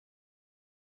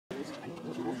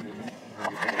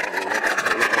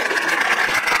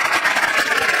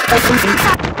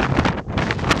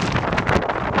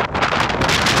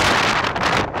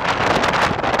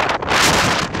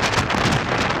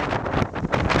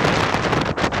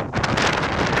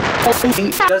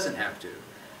It doesn't have to.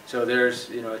 So there's,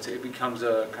 you know, it becomes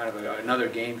a kind of another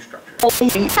game structure.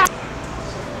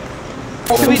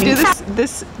 Should we do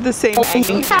the same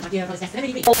angle?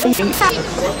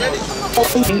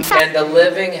 And the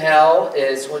living hell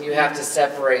is when you have to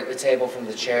separate the table from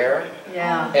the chair.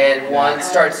 Yeah. And one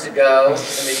starts to go, and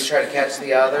then you try to catch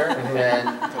the other,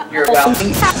 and you're about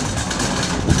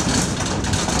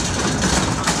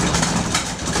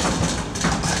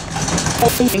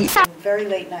Very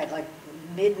late night, like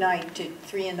midnight to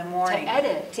 3 in the morning. To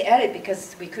edit. To edit,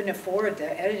 because we couldn't afford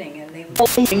the editing, and they.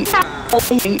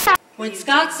 When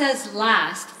Scott says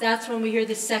last, that's when we hear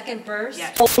the second burst.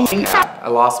 I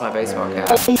lost my baseball cap.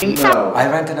 No. I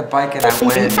rented a bike and I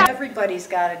went. Everybody's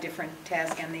got a different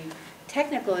task, and the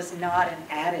technical is not an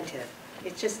additive.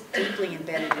 It's just deeply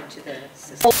embedded into the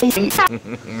system.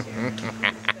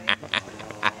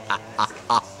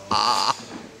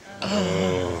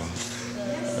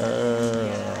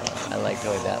 I like the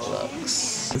way that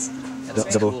looks.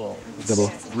 Double.